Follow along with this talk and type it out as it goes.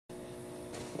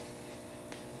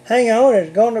Hang on,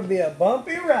 it's going to be a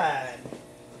bumpy ride.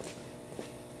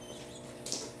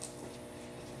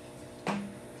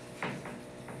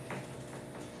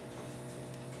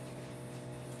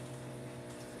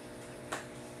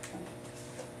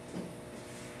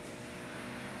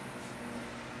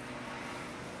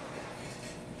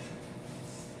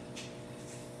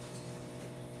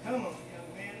 Come on,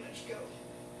 young man, let's go.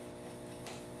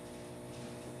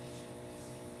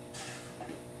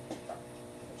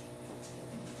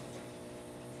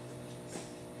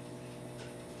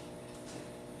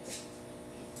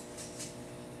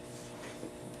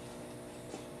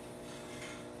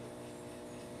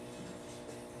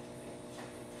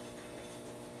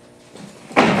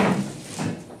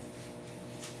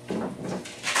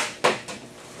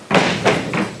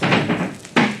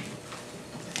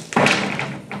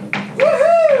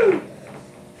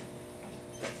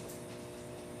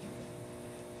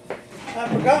 I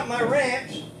forgot my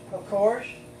wrench, of course,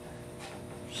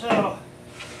 so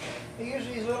I use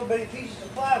these little bitty pieces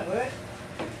of plywood.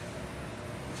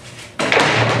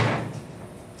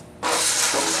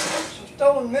 Some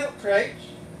stolen milk crates.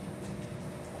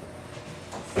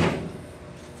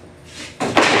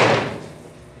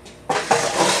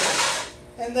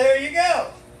 And there you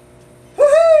go.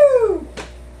 Woohoo!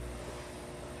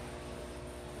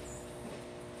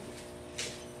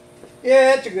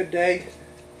 Yeah, it's a good day.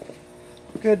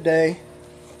 Good day.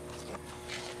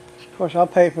 Of course, I'll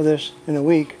pay for this in a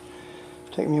week.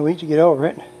 It'll take me a week to get over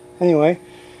it. Anyway,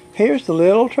 here's the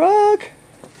little truck.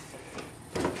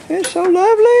 It's so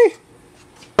lovely.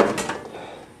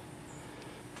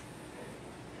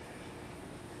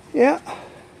 Yeah.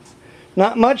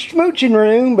 Not much smooching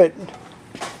room, but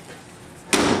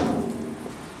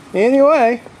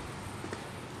anyway,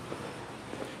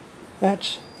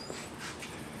 that's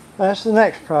the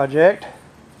next project.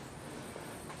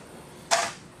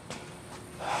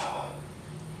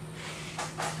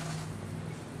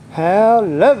 How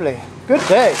lovely. Good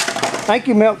day. Thank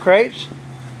you, milk crates.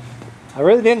 I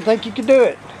really didn't think you could do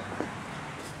it.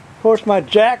 Of course, my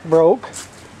jack broke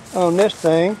on this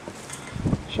thing,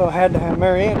 so I had to have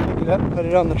Mary Ann pick it up and put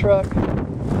it on the truck.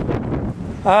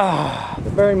 Ah, the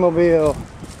Berrymobile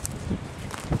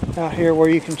out here where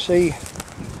you can see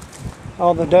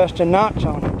all the dust and knots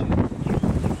on it.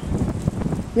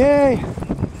 Yay.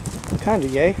 Kind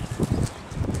of yay.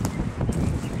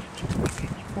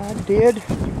 I did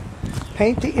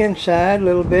paint the inside a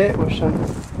little bit with some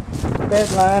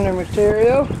bed liner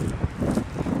material.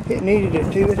 It needed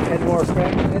it too. It had more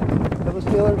cracks in it. It was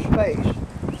still her space.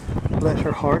 Bless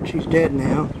her heart, she's dead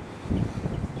now.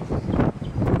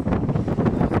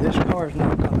 This car's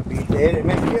not going to be dead. It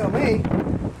may kill me.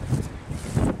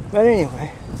 But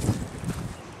anyway,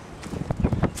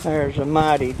 there's a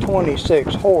mighty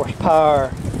 26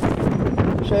 horsepower,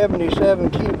 77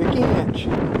 cubic inch.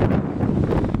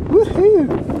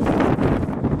 Woohoo!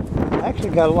 I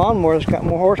actually got a lawnmower that's got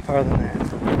more horsepower than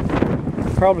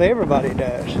that. Probably everybody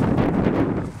does.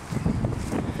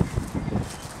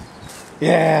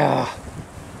 Yeah.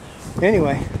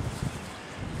 Anyway,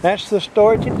 that's the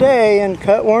story today in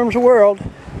Cutworm's World.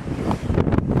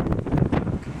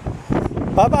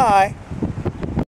 Bye-bye.